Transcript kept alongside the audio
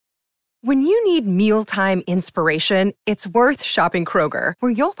When you need mealtime inspiration, it's worth shopping Kroger,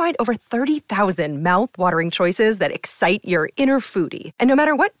 where you'll find over 30,000 mouth-watering choices that excite your inner foodie. And no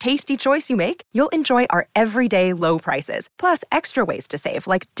matter what tasty choice you make, you'll enjoy our everyday low prices, plus extra ways to save,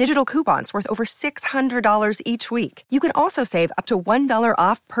 like digital coupons worth over $600 each week. You can also save up to $1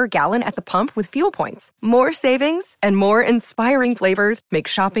 off per gallon at the pump with fuel points. More savings and more inspiring flavors make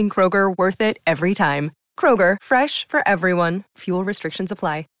shopping Kroger worth it every time. Kroger, fresh for everyone. Fuel restrictions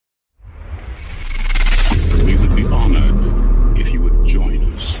apply. We would be honored if you would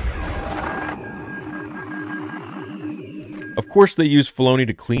join us. Of course, they used Filoni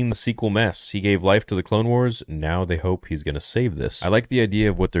to clean the sequel mess. He gave life to the Clone Wars. Now they hope he's going to save this. I like the idea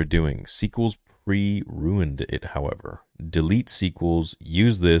of what they're doing. Sequels pre-ruined it, however. Delete sequels,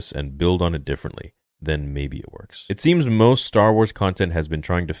 use this, and build on it differently. Then maybe it works. It seems most Star Wars content has been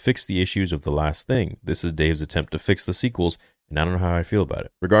trying to fix the issues of The Last Thing. This is Dave's attempt to fix the sequels, and I don't know how I feel about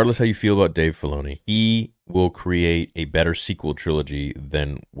it. Regardless how you feel about Dave Filoni, he will create a better sequel trilogy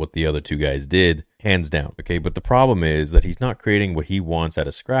than what the other two guys did, hands down, okay? But the problem is that he's not creating what he wants out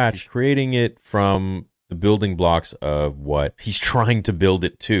of scratch. He's creating it from the building blocks of what he's trying to build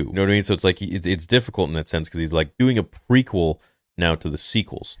it to. You know what I mean? So it's like it's difficult in that sense because he's like doing a prequel now to the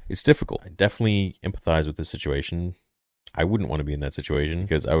sequels. It's difficult. I definitely empathize with this situation. I wouldn't want to be in that situation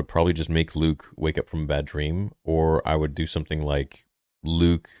because I would probably just make Luke wake up from a bad dream, or I would do something like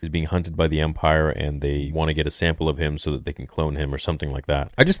Luke is being hunted by the Empire and they want to get a sample of him so that they can clone him or something like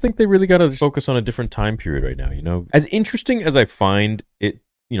that. I just think they really got to focus on a different time period right now, you know? As interesting as I find it,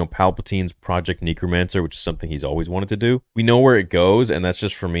 you know, Palpatine's Project Necromancer, which is something he's always wanted to do, we know where it goes, and that's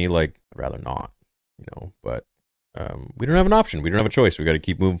just for me, like, I'd rather not, you know, but we don't have an option. We don't have a choice. We got to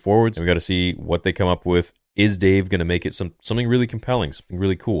keep moving forwards. We got to see what they come up with. Is Dave going to make it something really compelling, something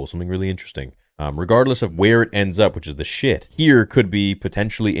really cool, something really interesting? Regardless of where it ends up, which is the shit, here could be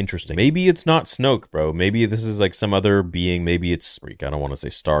potentially interesting. Maybe it's not Snoke, bro. Maybe this is like some other being. Maybe it's, I don't want to say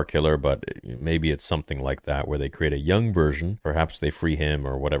Star Killer, but maybe it's something like that where they create a young version. Perhaps they free him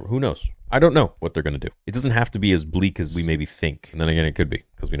or whatever. Who knows? I don't know what they're going to do. It doesn't have to be as bleak as we maybe think. And then again, it could be,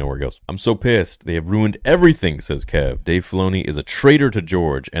 because we know where it goes. I'm so pissed. They have ruined everything, says Kev. Dave Filoni is a traitor to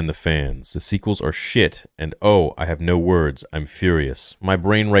George and the fans. The sequels are shit, and oh, I have no words. I'm furious. My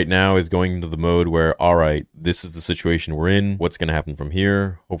brain right now is going into the mode where, all right, this is the situation we're in. What's going to happen from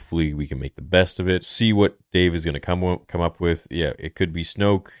here? Hopefully we can make the best of it. See what Dave is going to come up with. Yeah, it could be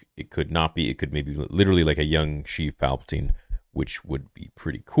Snoke. It could not be. It could maybe literally like a young Sheev Palpatine, which would be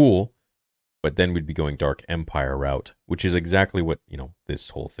pretty cool. But then we'd be going Dark Empire route, which is exactly what, you know, this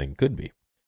whole thing could be.